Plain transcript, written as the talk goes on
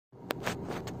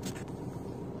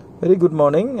Very good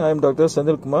morning. I am Dr.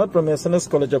 Senthil Kumar from SNS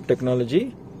College of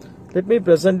Technology. Let me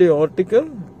present the article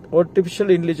Artificial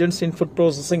Intelligence in Food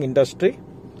Processing Industry.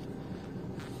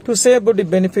 To say about the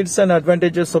benefits and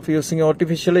advantages of using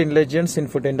artificial intelligence in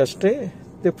food industry.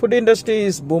 The food industry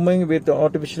is booming with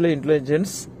artificial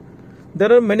intelligence.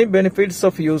 There are many benefits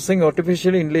of using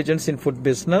artificial intelligence in food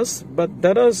business, but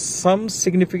there are some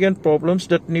significant problems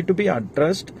that need to be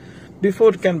addressed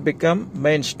before it can become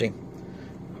mainstream.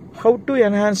 How to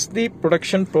enhance the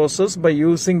production process by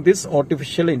using this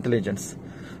artificial intelligence?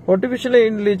 Artificial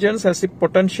intelligence has the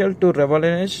potential to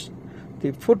revolutionize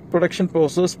the food production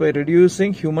process by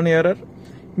reducing human error,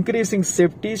 increasing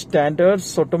safety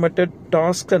standards, automated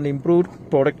tasks, and improved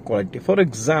product quality. For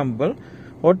example,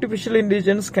 artificial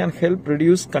intelligence can help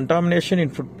reduce contamination in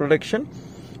food production,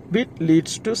 which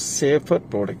leads to safer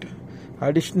product.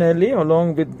 Additionally,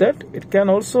 along with that, it can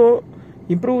also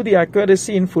improve the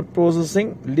accuracy in food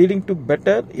processing, leading to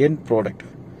better end product.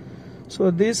 So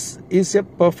this is a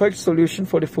perfect solution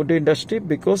for the food industry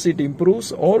because it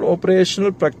improves all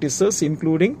operational practices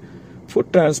including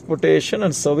food transportation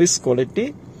and service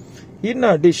quality. In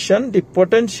addition, the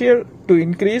potential to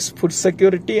increase food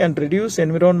security and reduce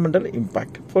environmental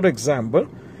impact. For example,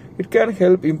 it can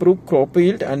help improve crop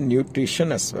yield and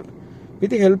nutrition as well. With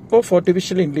the help of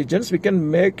artificial intelligence, we can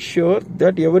make sure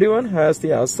that everyone has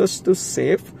the access to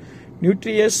safe,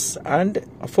 nutritious and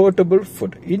affordable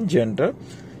food. In general,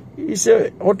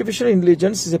 artificial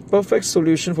intelligence is a perfect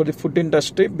solution for the food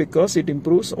industry because it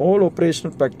improves all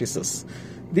operational practices.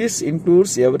 This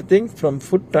includes everything from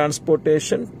food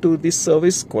transportation to the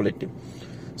service quality.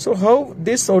 So how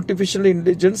this artificial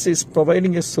intelligence is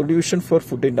providing a solution for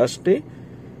food industry?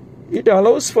 It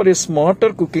allows for a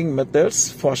smarter cooking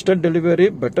methods, faster delivery,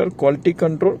 better quality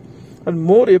control, and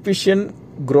more efficient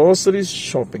grocery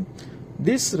shopping.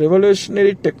 This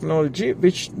revolutionary technology,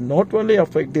 which not only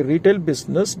affects the retail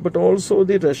business but also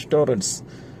the restaurants.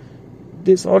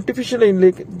 This artificial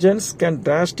intelligence can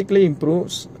drastically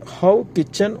improve how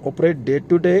kitchen operate day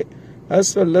to day,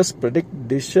 as well as predict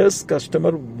dishes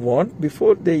customers want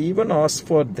before they even ask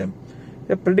for them.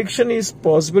 A prediction is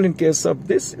possible in case of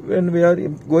this when we are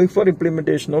going for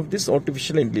implementation of this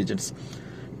artificial intelligence.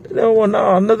 Now,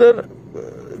 another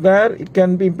where it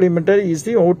can be implemented is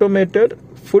the automated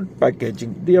food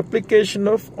packaging. The application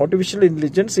of artificial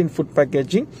intelligence in food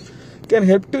packaging can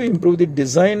help to improve the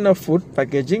design of food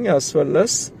packaging as well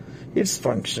as its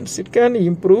functions. It can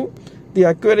improve the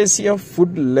accuracy of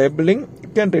food labeling.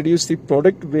 It can reduce the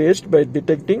product waste by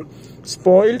detecting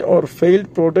spoiled or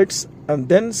failed products and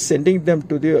then sending them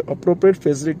to the appropriate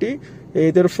facility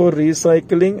either for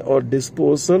recycling or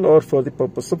disposal or for the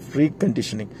purpose of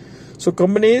reconditioning. So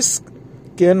companies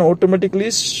can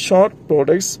automatically sort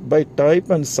products by type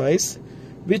and size,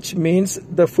 which means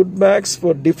the food bags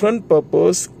for different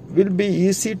purposes will be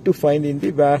easy to find in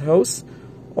the warehouse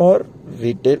or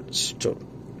retail store.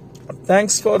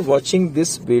 Thanks for watching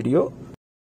this video.